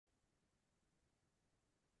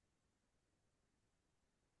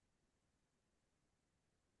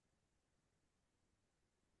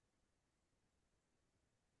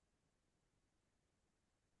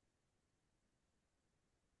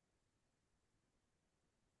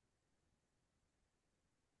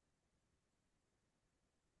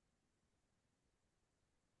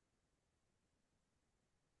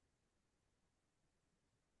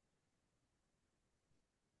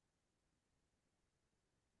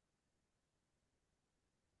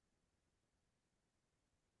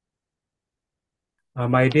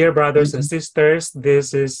My dear brothers and sisters,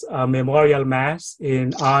 this is a memorial mass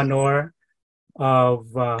in honor of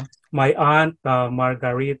my aunt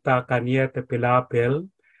Margarita Pilapil.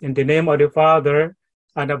 In the name of the Father,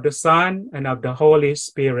 and of the Son, and of the Holy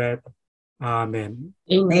Spirit. Amen.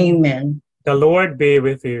 Amen. The Lord be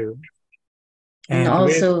with you. And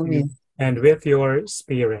also with and with your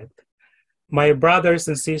spirit. My brothers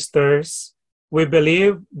and sisters, we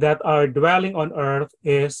believe that our dwelling on earth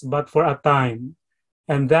is but for a time,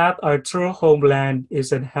 and that our true homeland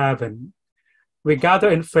is in heaven. We gather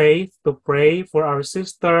in faith to pray for our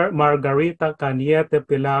sister Margarita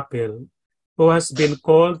Pilapil, who has been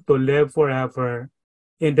called to live forever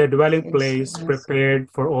in the dwelling place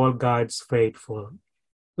prepared for all God's faithful.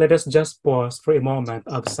 Let us just pause for a moment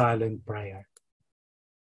of silent prayer.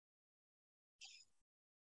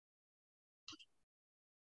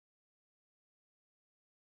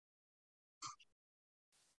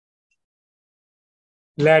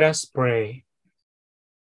 Let us pray.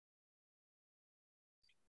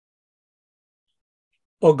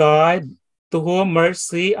 O God, to whom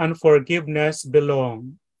mercy and forgiveness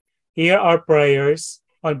belong, hear our prayers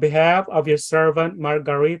on behalf of your servant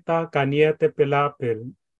Margarita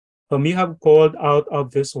Pilapil, whom you have called out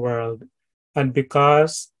of this world, and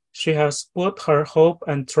because she has put her hope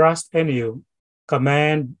and trust in you,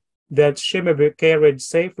 command that she may be carried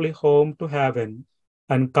safely home to heaven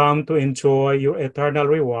and come to enjoy your eternal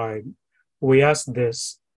reward. We ask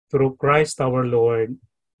this through Christ our Lord.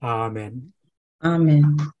 Amen.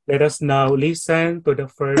 Amen. Let us now listen to the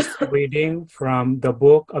first reading from the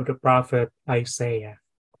book of the prophet Isaiah.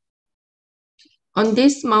 On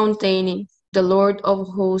this mountain, the Lord of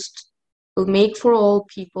hosts will make for all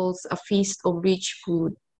peoples a feast of rich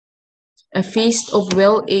food, a feast of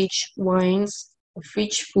well-aged wines, of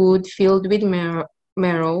rich food filled with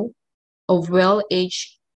marrow, of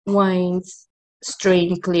well-aged wines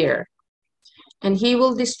strained clear. And he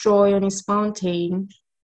will destroy on his mountain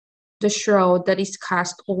the shroud that is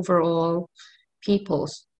cast over all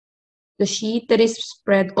peoples, the sheet that is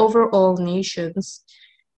spread over all nations.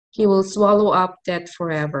 He will swallow up death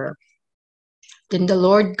forever. Then the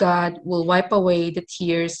Lord God will wipe away the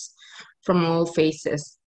tears from all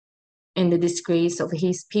faces, and the disgrace of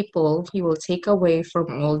his people he will take away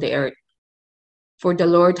from all the earth. For the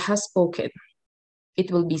Lord has spoken.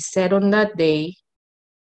 It will be said on that day,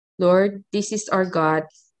 Lord, this is our God.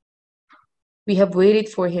 We have waited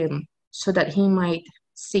for him so that he might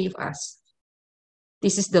save us.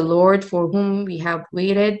 This is the Lord for whom we have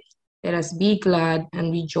waited. Let us be glad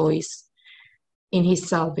and rejoice in his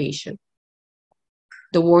salvation.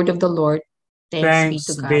 The word of the Lord.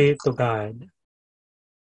 Thanks be to God.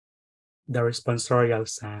 The responsorial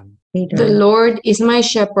psalm. The Lord is my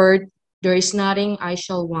shepherd. There is nothing I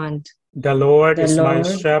shall want. The Lord the is my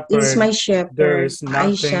Lord shepherd. is my shepherd. There is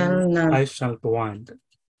I shall nothing not. I shall want.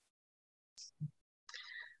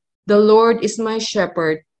 The Lord is my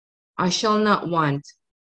shepherd. I shall not want.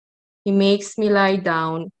 He makes me lie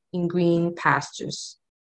down in green pastures.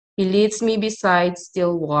 He leads me beside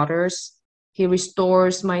still waters. He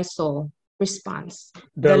restores my soul. Response.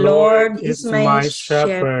 The Lord is my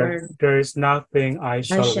shepherd. There is nothing I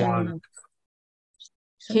shall want. Not.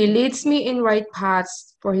 He leads me in right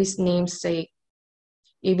paths for his name's sake.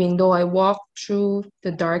 Even though I walk through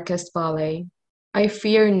the darkest valley, I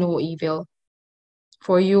fear no evil.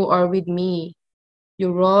 For you are with me.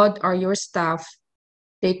 Your rod or your staff,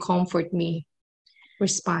 they comfort me.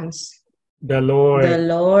 Response. The Lord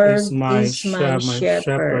is my shepherd.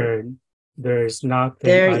 shepherd. There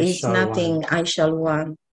is nothing I shall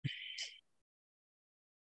want.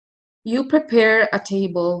 You prepare a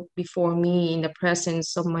table before me in the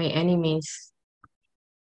presence of my enemies.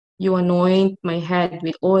 You anoint my head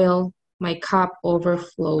with oil, my cup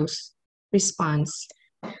overflows. Response.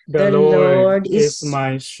 The Lord is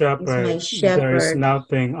my shepherd.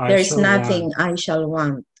 There is nothing I shall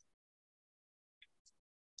want.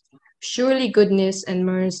 Surely goodness and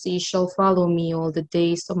mercy shall follow me all the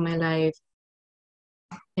days of my life,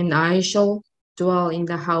 and I shall dwell in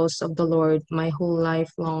the house of the Lord my whole life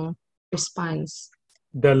long. Response.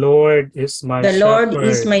 The Lord is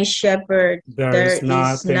my shepherd. There is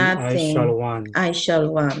nothing I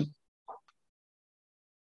shall want.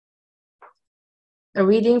 A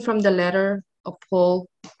reading from the letter of Paul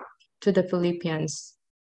to the Philippians.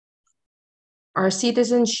 Our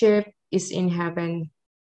citizenship is in heaven,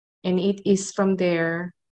 and it is from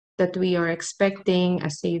there that we are expecting a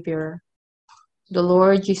Savior, the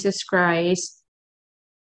Lord Jesus Christ.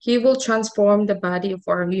 He will transform the body of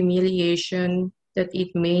our humiliation that it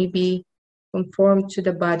may be conformed to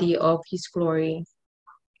the body of his glory,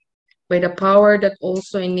 by the power that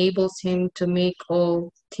also enables him to make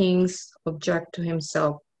all things object to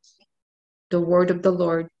himself. The word of the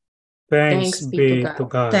Lord. Thanks be to be God. to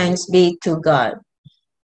God. Thanks be to God.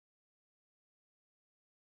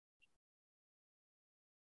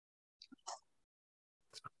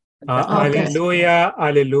 Alleluia,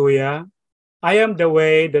 alleluia. I am the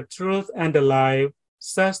way, the truth, and the life,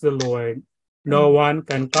 says the Lord. No one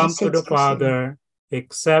can come to the Father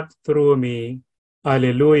except through me.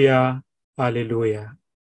 Alleluia, alleluia.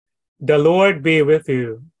 The Lord be with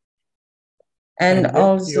you. And with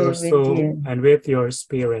also your with soul you. and with your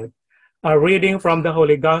spirit. A reading from the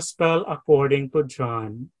Holy Gospel according to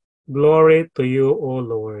John. Glory to you, O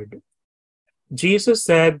Lord. Jesus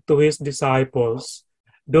said to his disciples,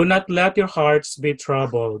 "Do not let your hearts be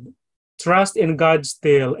troubled. Trust in God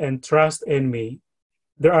still and trust in me.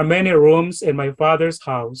 There are many rooms in my Father's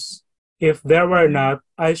house. If there were not,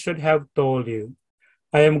 I should have told you.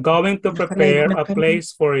 I am going to prepare a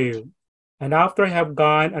place for you. And after I have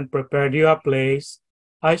gone and prepared you a place,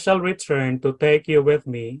 I shall return to take you with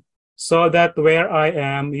me, so that where I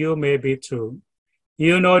am, you may be too.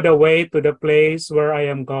 You know the way to the place where I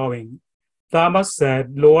am going." Thomas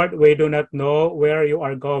said, "Lord, we do not know where you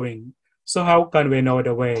are going, so how can we know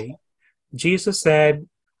the way?" Jesus said,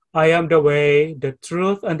 "I am the way, the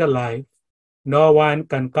truth, and the life. No one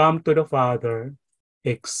can come to the Father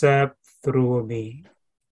except through me."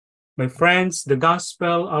 My friends, the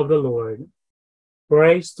gospel of the Lord.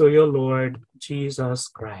 Praise to you, Lord Jesus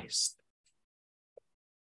Christ.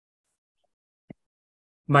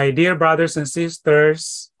 My dear brothers and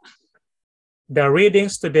sisters, the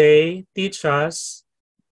readings today teach us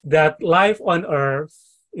that life on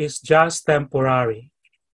earth is just temporary.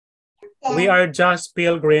 We are just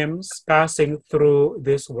pilgrims passing through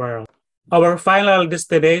this world. Our final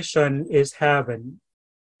destination is heaven.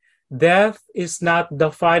 Death is not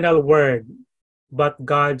the final word, but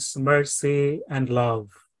God's mercy and love.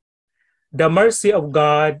 The mercy of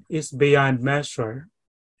God is beyond measure.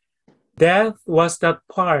 Death was not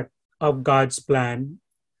part of God's plan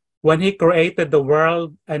when He created the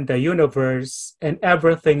world and the universe and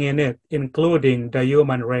everything in it, including the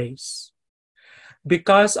human race.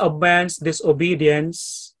 Because of man's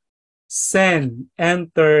disobedience, sin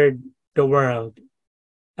entered the world,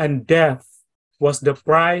 and death was the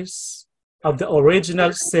price of the original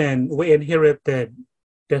sin we inherited,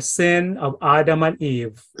 the sin of Adam and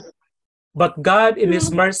Eve. But God, in His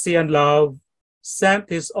mercy and love, sent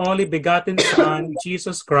His only begotten Son,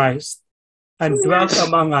 Jesus Christ, and dwelt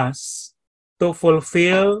among us to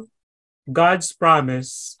fulfill God's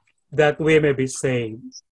promise that we may be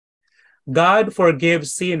saved. God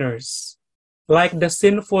forgives sinners, like the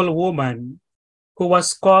sinful woman who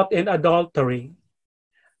was caught in adultery.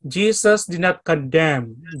 Jesus did not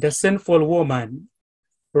condemn the sinful woman.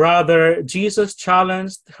 Rather, Jesus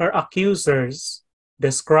challenged her accusers, the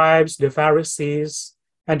scribes, the Pharisees,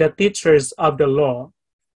 and the teachers of the law,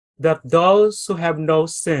 that those who have no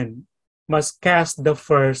sin must cast the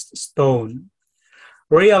first stone.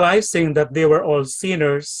 Realizing that they were all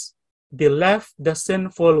sinners, they left the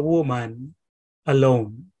sinful woman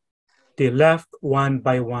alone. They left one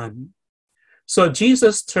by one. So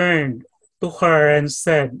Jesus turned to her and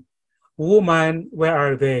said, "Woman, where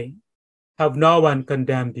are they? Have no one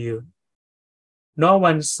condemned you?" "No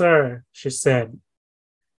one, sir," she said.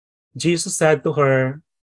 Jesus said to her,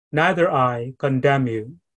 "Neither I condemn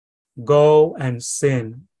you. Go and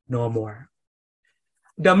sin no more."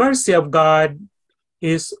 The mercy of God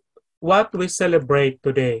is what we celebrate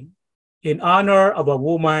today in honor of a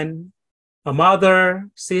woman, a mother,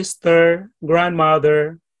 sister,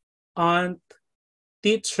 grandmother, aunt,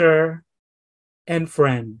 teacher, and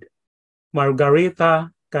friend,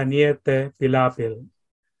 Margarita Pilapil,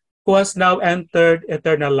 who has now entered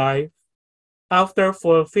eternal life after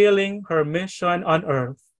fulfilling her mission on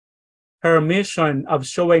earth, her mission of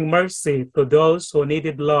showing mercy to those who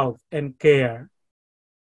needed love and care,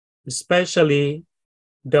 especially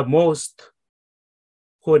the most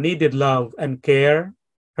who needed love and care,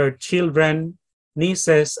 her children,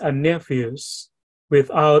 nieces, and nephews,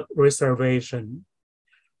 without reservation.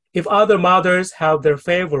 If other mothers have their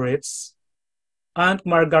favorites, Aunt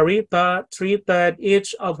Margarita treated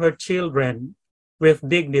each of her children with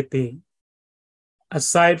dignity.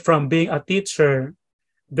 Aside from being a teacher,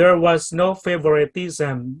 there was no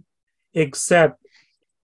favoritism except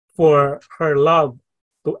for her love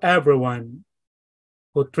to everyone,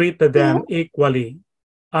 who treated them equally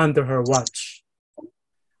under her watch.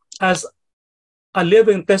 As a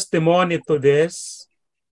living testimony to this,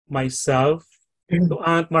 myself, to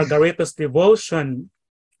Aunt Margarita's devotion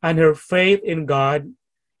and her faith in God,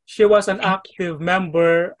 She was an active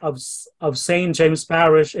member of St. James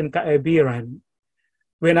Parish in Caibiran.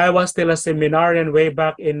 When I was still a seminarian way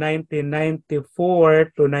back in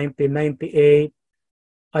 1994 to 1998,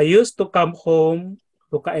 I used to come home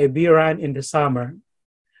to Caibiran in the summer.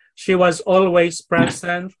 She was always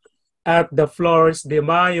present at the Flores de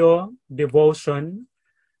Mayo devotion,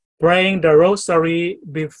 praying the rosary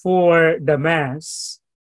before the Mass,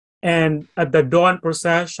 and at the dawn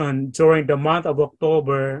procession during the month of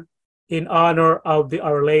October in honor of the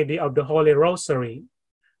Our Lady of the Holy Rosary,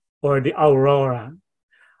 or the Aurora.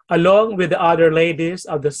 Along with the other ladies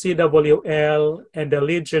of the CWL and the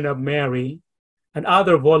Legion of Mary and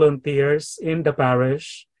other volunteers in the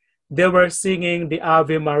parish, they were singing the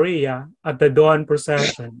Ave Maria at the dawn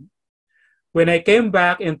procession. When I came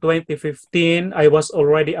back in 2015, I was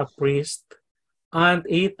already a priest. Aunt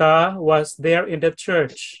Ita was there in the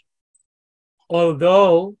church.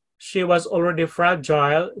 Although she was already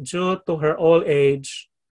fragile due to her old age,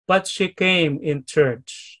 but she came in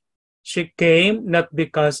church. She came not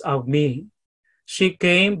because of me. She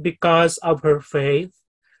came because of her faith,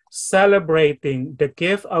 celebrating the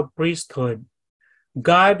gift of priesthood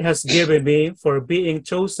God has given me for being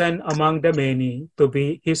chosen among the many to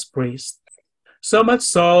be his priest. So much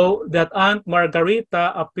so that Aunt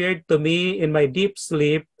Margarita appeared to me in my deep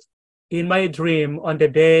sleep, in my dream on the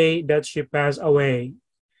day that she passed away.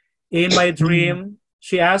 In my dream,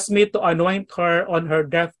 she asked me to anoint her on her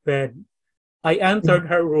deathbed. I entered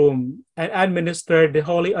her room and administered the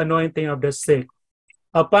holy anointing of the sick.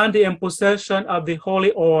 Upon the imposition of the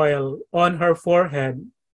holy oil on her forehead,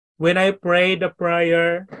 when I prayed the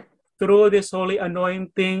prayer, through this holy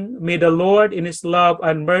anointing, may the Lord in his love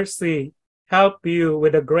and mercy help you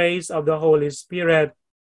with the grace of the Holy Spirit.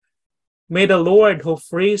 May the Lord who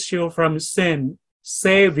frees you from sin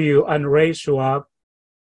save you and raise you up.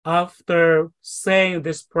 After saying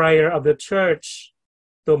this prayer of the church,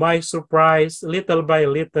 to my surprise, little by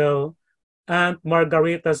little, Aunt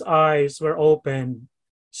Margarita's eyes were opened.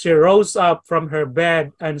 She rose up from her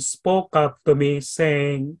bed and spoke up to me,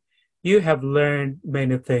 saying, "You have learned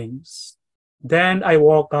many things." Then I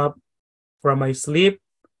woke up from my sleep,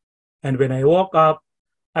 and when I woke up,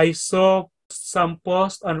 I saw some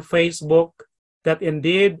post on Facebook that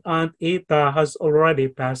indeed Aunt Ita has already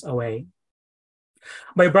passed away.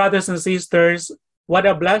 My brothers and sisters, what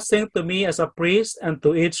a blessing to me as a priest and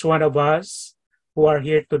to each one of us who are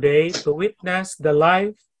here today to witness the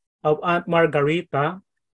life of Aunt Margarita,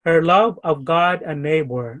 her love of God and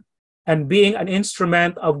neighbor, and being an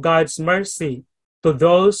instrument of God's mercy to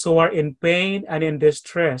those who are in pain and in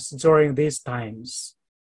distress during these times.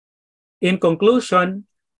 In conclusion,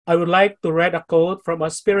 I would like to read a quote from a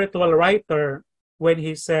spiritual writer when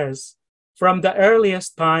he says, "From the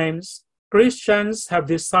earliest times, Christians have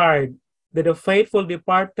desired that the faithful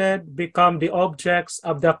departed become the objects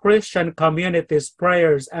of the Christian community's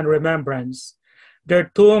prayers and remembrance.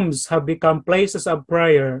 Their tombs have become places of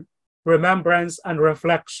prayer, remembrance, and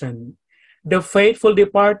reflection. The faithful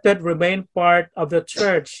departed remain part of the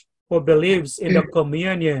church who believes in the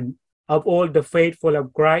communion of all the faithful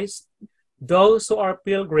of Christ, those who are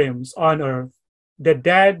pilgrims on earth, the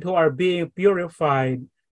dead who are being purified,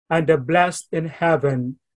 and the blessed in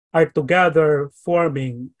heaven are together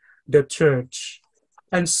forming the church."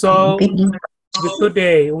 And so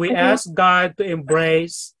today we ask God to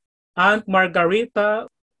embrace Aunt Margarita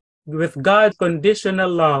with God's conditional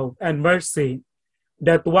love and mercy,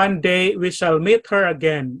 that one day we shall meet her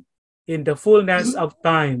again in the fullness of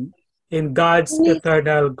time in God's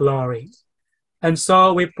eternal glory. And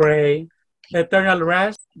so we pray, eternal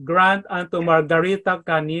rest grant unto Margarita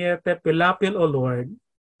Cañete Pilapil, O Lord,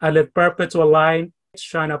 and let perpetual light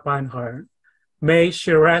shine upon her. May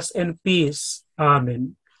she rest in peace.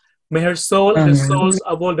 Amen. May her soul and the souls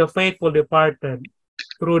of all the faithful departed,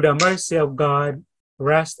 through the mercy of God,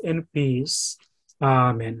 rest in peace.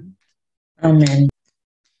 Amen. Amen.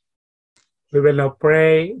 We will now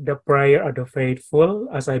pray the prayer of the faithful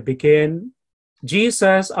as I begin.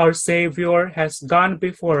 Jesus, our Savior, has gone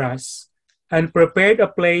before us and prepared a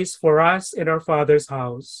place for us in our Father's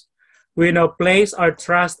house. We now place our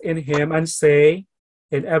trust in him and say,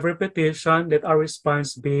 in every petition, let our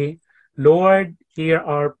response be, Lord, hear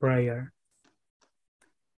our prayer.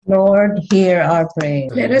 Lord, hear our prayer.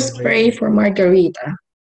 Let us pray for Margarita.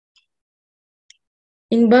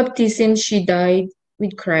 In baptism, she died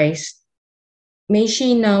with Christ. May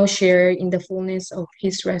she now share in the fullness of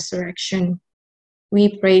his resurrection.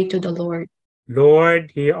 We pray to the Lord.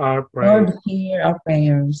 Lord, hear our prayer. Lord, hear our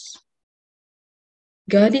prayers.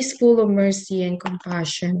 God is full of mercy and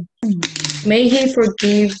compassion. May he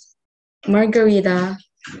forgive Margarita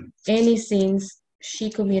any sins she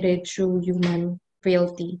committed through human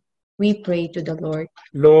frailty. We pray to the Lord.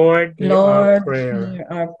 Lord, hear our Lord, prayer. hear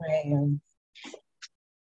our prayer.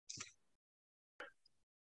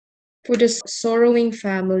 For the sorrowing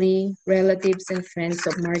family, relatives, and friends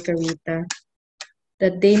of Margarita,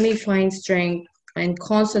 that they may find strength and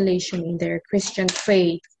consolation in their Christian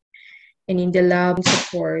faith and in the love and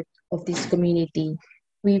support of this community,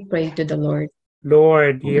 we pray to the Lord.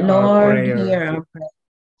 Lord, hear our Lord, prayer. hear our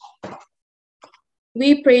prayer.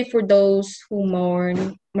 We pray for those who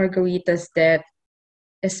mourn Margarita's death,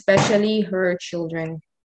 especially her children,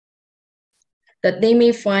 that they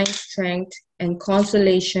may find strength and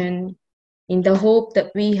consolation in the hope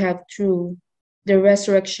that we have through the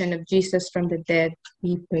resurrection of Jesus from the dead.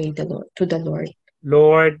 We pray to the Lord.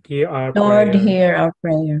 Lord, hear our Lord, prayer. hear our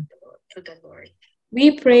prayer. To the Lord.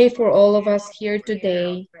 We pray for all of us here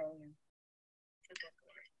today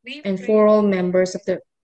and for all members of the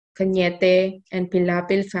Cañete and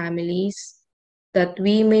Pilapil families, that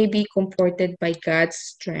we may be comforted by God's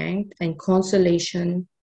strength and consolation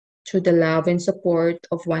through the love and support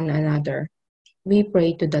of one another. We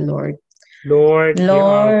pray to the Lord. Lord, hear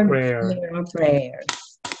our Lord, prayer. hear our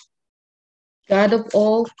prayers. God of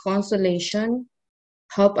all consolation,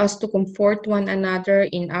 help us to comfort one another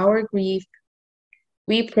in our grief.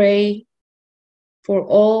 We pray for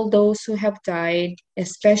all those who have died,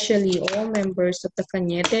 especially all members of the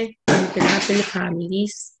Cañete and Pilapil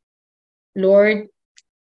families. Lord,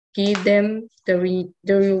 give them the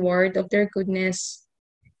reward of their goodness,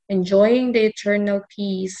 enjoying the eternal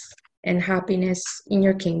peace and happiness in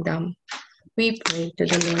your kingdom. We pray to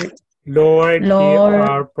the Lord. Lord, hear Lord,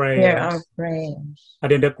 our hear our prayers. prayers.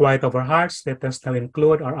 And in the quiet of our hearts, let us now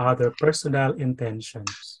include our other personal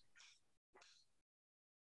intentions.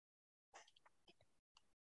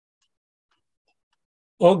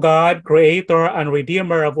 O God, creator and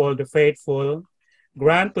redeemer of all the faithful,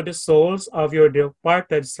 grant to the souls of your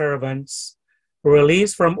departed servants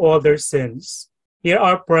release from all their sins. Hear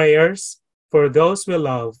our prayers for those we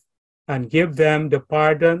love, and give them the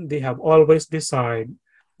pardon they have always desired.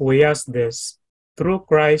 We ask this through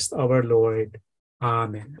Christ our Lord.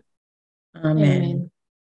 Amen. Amen.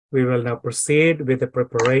 We will now proceed with the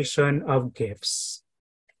preparation of gifts.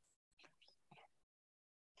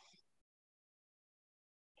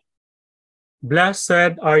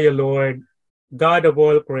 Blessed are you, Lord, God of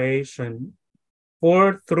all creation,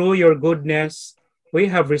 for through your goodness we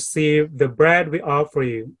have received the bread we offer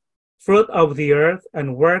you, fruit of the earth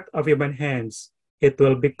and work of human hands. It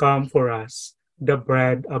will become for us the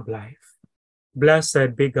bread of life.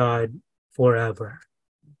 Blessed be God forever.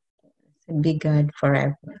 Be God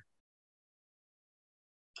forever.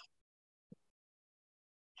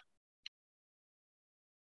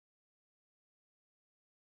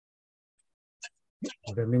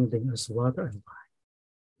 The mingling as water and wine,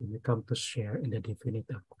 when we come to share in the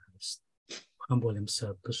divinity of Christ, humble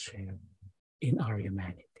himself to share in our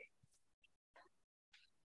humanity.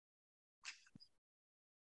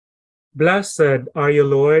 Blessed are you,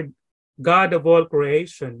 Lord, God of all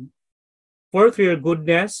creation. For through your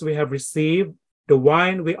goodness we have received the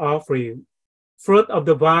wine we offer you, fruit of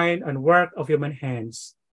the vine and work of human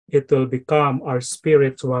hands. It will become our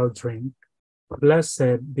spiritual drink.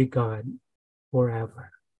 Blessed be God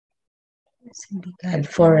forever. Blessed be God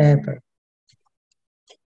forever.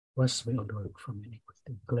 Wash me, O Lord, from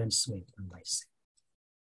iniquity. Cleanse me from my sin.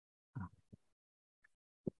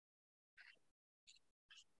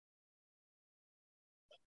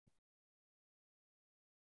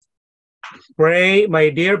 Pray, my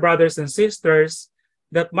dear brothers and sisters,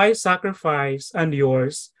 that my sacrifice and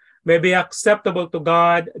yours may be acceptable to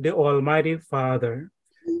God, the Almighty Father.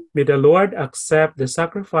 May the Lord accept the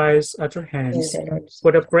sacrifice at your hands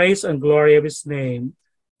for the praise and glory of his name,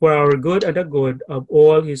 for our good and the good of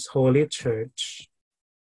all his holy church.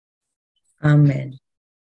 Amen.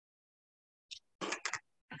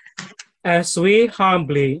 As we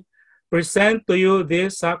humbly present to you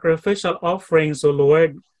these sacrificial offerings, O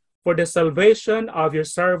Lord, for the salvation of your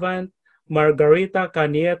servant, Margarita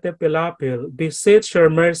Cañete Pilapil, beseech your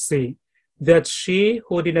mercy that she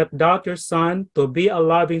who did not doubt your Son to be a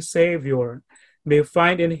loving Savior may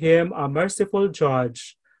find in him a merciful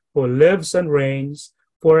judge who lives and reigns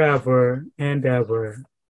forever and ever.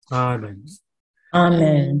 Amen.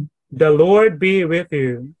 Amen. The Lord be with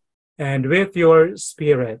you and with your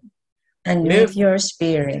spirit. And with your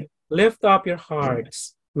spirit. Lift up your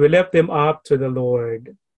hearts. We lift them up to the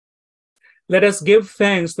Lord. Let us give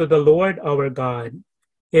thanks to the Lord our God.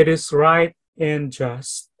 It is right and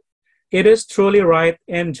just. It is truly right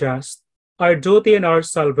and just, our duty and our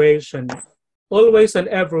salvation, always and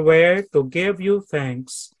everywhere to give you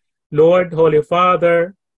thanks, Lord, Holy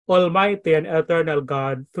Father, Almighty and eternal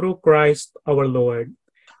God, through Christ our Lord.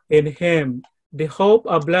 In him, the hope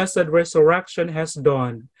of blessed resurrection has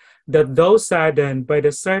dawned, that those saddened by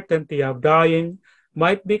the certainty of dying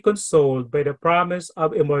might be consoled by the promise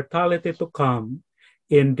of immortality to come.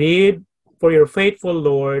 Indeed, for your faithful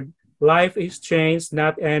Lord, life is changed,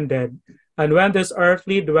 not ended, and when this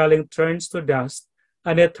earthly dwelling turns to dust,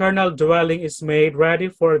 an eternal dwelling is made ready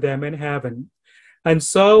for them in heaven. And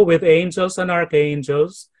so, with angels and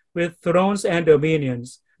archangels, with thrones and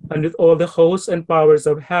dominions, and with all the hosts and powers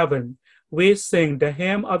of heaven, we sing the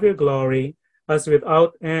hymn of your glory, as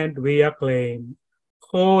without end we acclaim.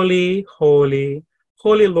 Holy, holy,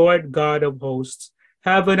 holy Lord God of hosts,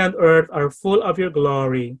 heaven and earth are full of your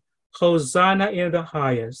glory. Hosanna in the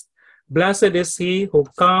highest. Blessed is he who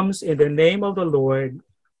comes in the name of the Lord.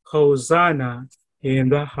 Hosanna in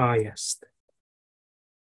the highest.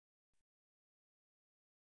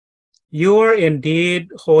 You are indeed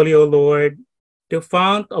holy, O Lord, the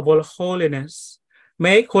fount of all holiness.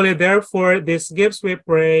 Make holy, therefore, these gifts, we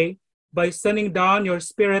pray, by sending down your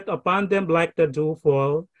Spirit upon them like the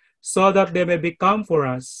dewfall, so that they may become for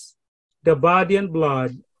us the body and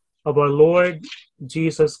blood of our Lord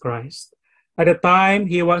Jesus Christ. At the time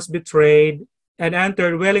he was betrayed and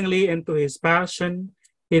entered willingly into his passion,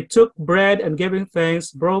 he took bread and giving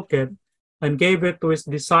thanks, broke it, and gave it to his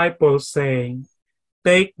disciples, saying,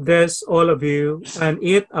 "Take this, all of you, and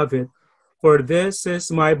eat of it, for this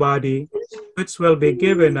is my body, which will be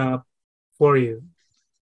given up for you."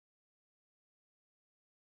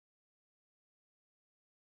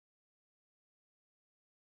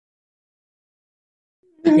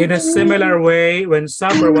 In a similar way, when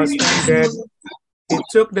supper was ended, he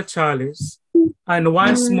took the chalice, and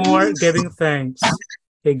once more giving thanks,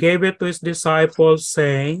 he gave it to his disciples,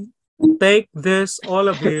 saying, "Take this, all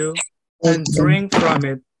of you, and drink from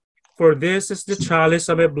it, for this is the chalice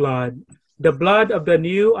of my blood, the blood of the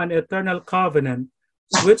new and eternal covenant,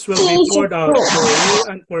 which will be poured out for you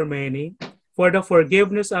and for many, for the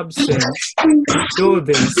forgiveness of sins. Do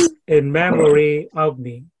this in memory of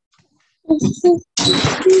me."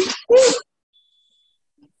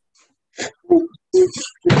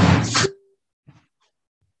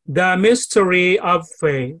 The mystery of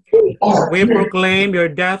faith. We proclaim your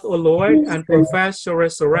death, O Lord, and profess your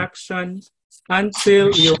resurrection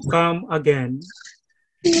until you come again.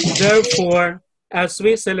 Therefore, as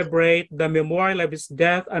we celebrate the memorial of his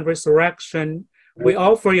death and resurrection, we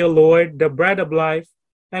offer you, Lord, the bread of life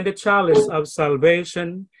and the chalice of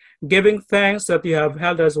salvation, giving thanks that you have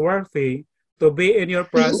held us worthy to be in your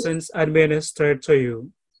presence and minister to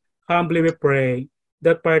you. Humbly we pray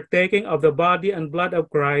that partaking of the body and blood of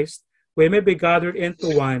Christ, we may be gathered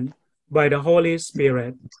into one by the Holy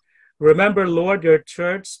Spirit. Remember, Lord, your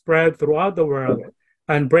church spread throughout the world,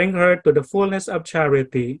 and bring her to the fullness of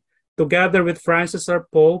charity, together with Francis our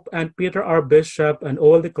Pope and Peter our Bishop and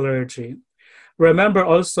all the clergy. Remember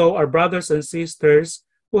also our brothers and sisters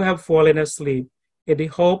who have fallen asleep in the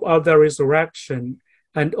hope of the resurrection,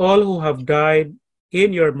 and all who have died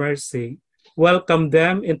in your mercy. Welcome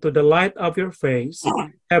them into the light of your face.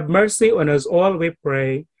 Have mercy on us all, we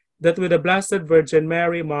pray, that with the Blessed Virgin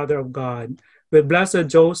Mary, Mother of God, with blessed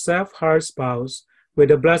Joseph, her spouse, with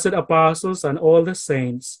the blessed apostles and all the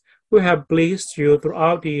saints who have pleased you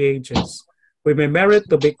throughout the ages, we may merit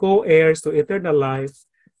to be co-heirs to eternal life,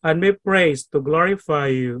 and may praise to glorify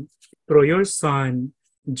you through your Son,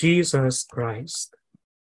 Jesus Christ.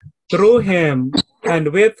 Through him,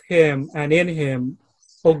 and with him, and in him,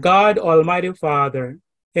 O God, Almighty Father,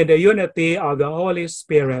 in the unity of the Holy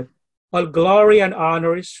Spirit, all glory and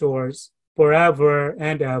honor is yours forever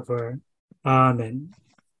and ever. Amen.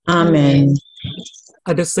 Amen.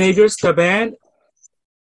 At the Savior's command,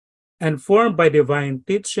 and formed by divine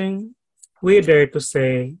teaching, we dare to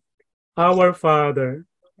say, Our Father,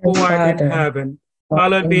 who art in heaven,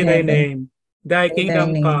 hallowed be thy name. Thy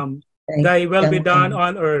kingdom come, thy will be done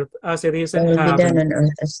on earth as it is in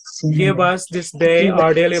heaven. Give us this day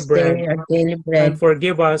our daily bread, and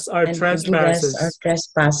forgive us our trespasses,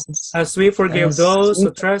 as we forgive those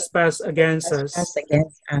who trespass against us.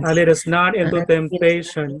 And lead us not into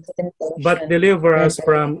temptation, but deliver us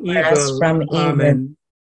from evil. Amen.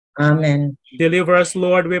 Amen. Deliver us,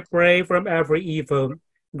 Lord, we pray, from every evil.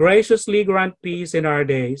 Graciously grant peace in our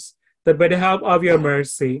days, that by the help of your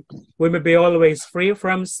mercy, we may be always free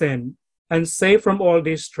from sin and safe from all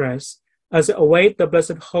distress, as we await the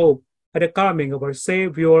blessed hope at the coming of our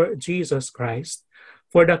Savior, Jesus Christ.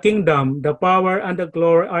 For the kingdom, the power, and the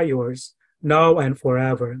glory are yours, now and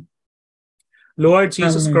forever. Lord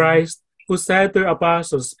Jesus Amen. Christ, who said to your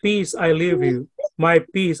apostles, "Peace I leave you, my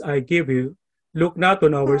peace I give you," Look not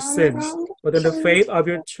on our sins, but on the faith of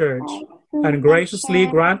your church, and graciously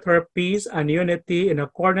grant her peace and unity in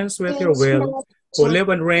accordance with your will, who live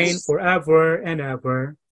and reign forever and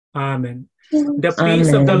ever. Amen. The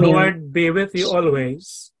peace of the Amen. Lord be with you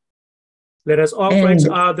always. Let us offer each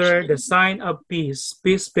other the sign of peace.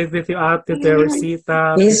 Peace be with you, Ate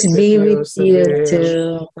Teresita. Peace Peace be with you, with you Sabil.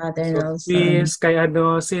 too, Father So, Nelson. peace kay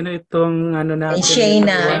sino itong Kay natin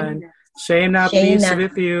Shayna. Juan? Shayna, peace Shayna.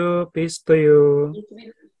 with you. Peace to you.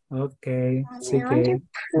 Okay, sige.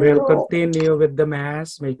 We'll continue with the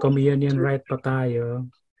Mass. May communion rite pa tayo.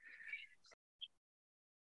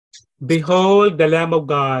 Behold the Lamb of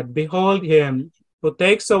God. Behold him who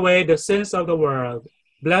takes away the sins of the world.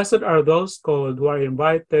 Blessed are those called who are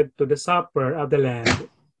invited to the supper of the Lamb.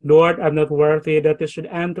 Lord, I'm not worthy that you should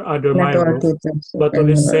enter under my roof, but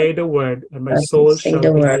only say the word, and my soul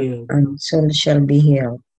shall be healed. And soul shall be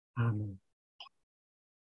healed. Amen.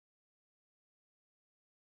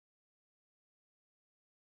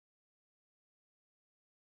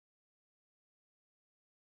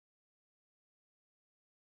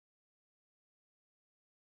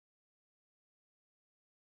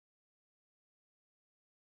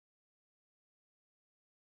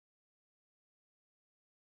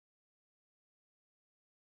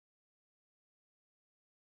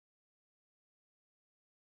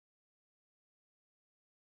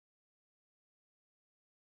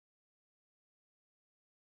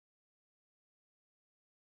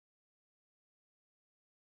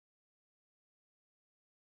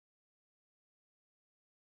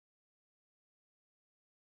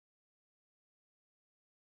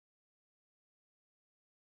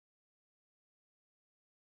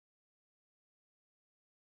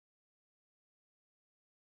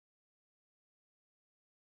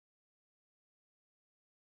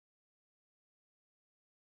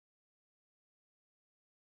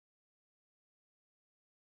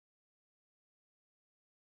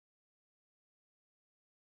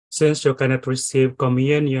 Since you cannot receive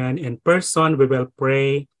communion in person, we will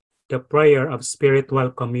pray the prayer of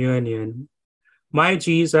spiritual communion. My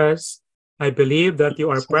Jesus, I believe that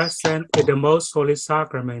you are present in the most holy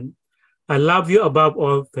sacrament. I love you above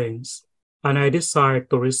all things, and I desire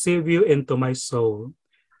to receive you into my soul.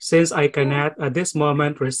 Since I cannot at this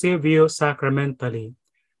moment receive you sacramentally,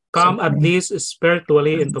 come at least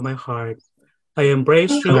spiritually into my heart. I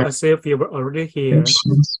embrace you as if you were already here,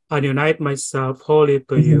 and unite myself wholly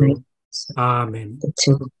to you. Amen.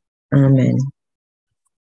 Amen.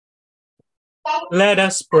 Let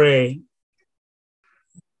us pray.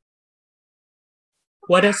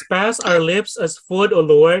 What has passed our lips as food, O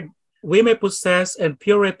Lord, we may possess in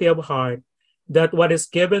purity of heart, that what is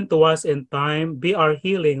given to us in time be our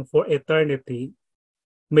healing for eternity.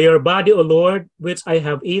 May your body, O Lord, which I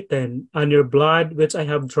have eaten, and your blood, which I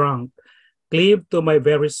have drunk, cleave to my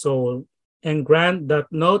very soul, and grant that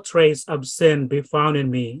no trace of sin be found in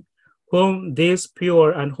me, whom these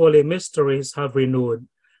pure and holy mysteries have renewed,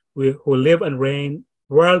 we who live and reign,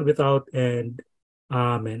 world without end.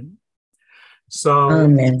 Amen. So,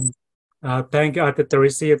 Amen. thank you, Ate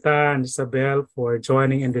Teresita and Isabel, for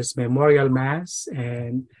joining in this memorial mass,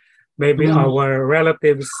 and maybe our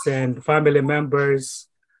relatives and family members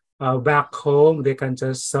back home, they can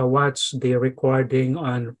just watch the recording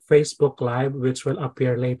on Facebook Live, which will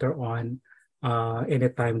appear later on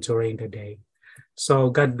anytime during the day.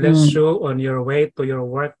 So God bless you on your way to your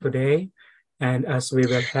work today, and as we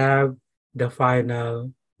will have the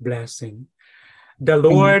final blessing. The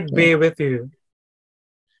Lord be with you.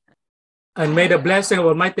 And may the blessing of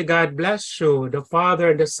Almighty God bless you, the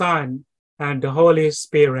Father, the Son, and the Holy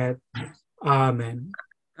Spirit. Amen.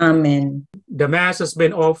 Amen. The Mass has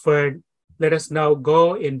been offered. Let us now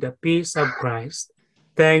go in the peace of Christ.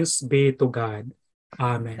 Thanks be to God.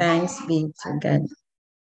 Amen. Thanks be to God.